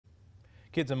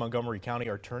Kids in Montgomery County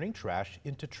are turning trash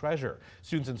into treasure.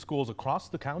 Students in schools across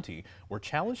the county were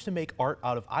challenged to make art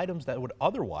out of items that would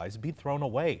otherwise be thrown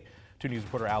away. 2 News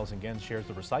reporter Allison Gens shares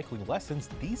the recycling lessons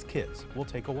these kids will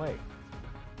take away.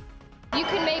 You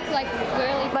can make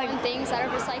really fun things out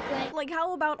of recycling. Like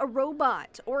how about a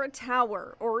robot or a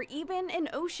tower or even an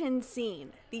ocean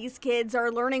scene? These kids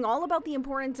are learning all about the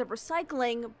importance of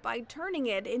recycling by turning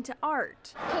it into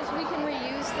art. Because we can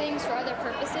reuse things for other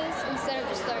purposes instead of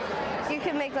just throwing them. You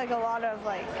can make a lot of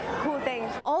cool things.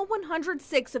 All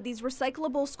 106 of these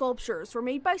recyclable sculptures were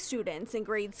made by students in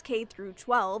grades K through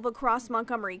 12 across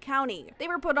Montgomery County. They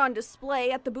were put on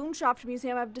display at the Boonshoft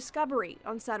Museum of Discovery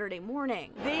on Saturday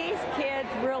morning. These kids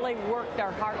really worked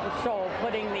their heart and soul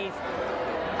putting these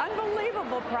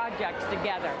unbelievable projects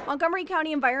together. Montgomery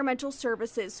County Environmental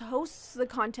Services hosts the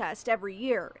contest every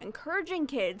year, encouraging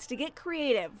kids to get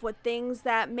creative with things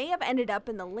that may have ended up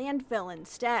in the landfill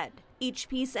instead. Each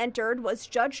piece entered was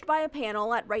judged by a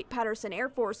panel at Wright-Patterson Air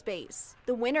Force Base.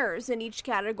 The winners in each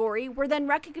category were then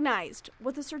recognized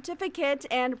with a certificate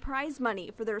and prize money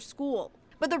for their school.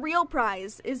 But the real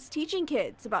prize is teaching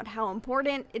kids about how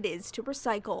important it is to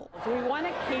recycle. We want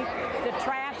to keep the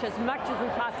trash as much as we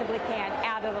possibly can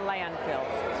out of the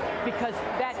landfills because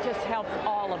that just helps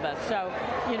all of us. So,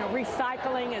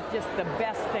 recycling is just the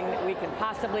best thing that we can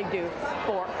possibly do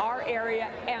for our area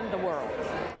and the world.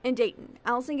 In Dayton,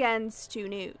 Allison Gens, 2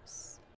 News.